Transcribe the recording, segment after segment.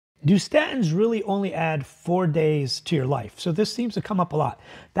Do statins really only add 4 days to your life? So this seems to come up a lot.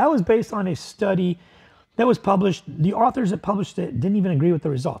 That was based on a study that was published. The authors that published it didn't even agree with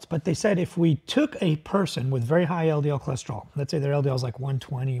the results, but they said if we took a person with very high LDL cholesterol, let's say their LDL is like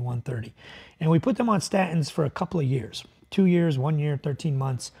 120, 130, and we put them on statins for a couple of years, 2 years, 1 year, 13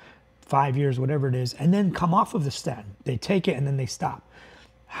 months, 5 years, whatever it is, and then come off of the statin, they take it and then they stop.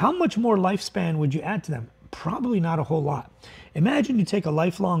 How much more lifespan would you add to them? Probably not a whole lot. Imagine you take a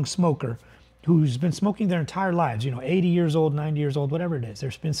lifelong smoker who's been smoking their entire lives, 80 years old, 90 years old, whatever it is.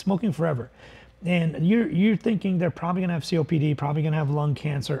 They've been smoking forever. And you're thinking they're probably gonna have COPD, probably gonna have lung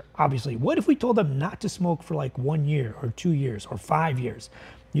cancer, obviously. What if we told them not to smoke for like 1 year or 2 years or 5 years?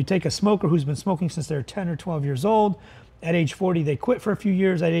 You take a smoker who's been smoking since they're 10 or 12 years old. At age 40, they quit for a few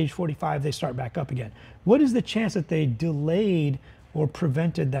years. At age 45, they start back up again. What is the chance that they delayed or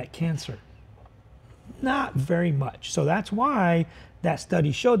prevented that cancer? Not very much. So that's why that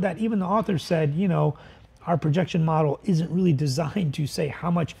study showed that. Even the authors said, our projection model isn't really designed to say how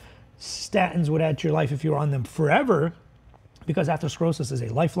much statins would add to your life if you were on them forever, because atherosclerosis is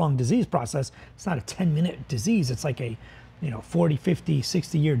a lifelong disease process. It's not a 10-minute disease. It's like a 40, 50,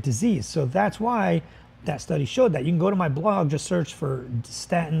 60-year disease. So that's why that study showed that. You can go to my blog, just search for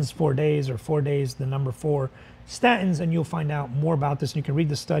statins 4 days or 4 days, the number 4 statins, and you'll find out more about this. And you can read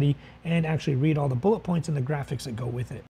the study and actually read all the bullet points and the graphics that go with it.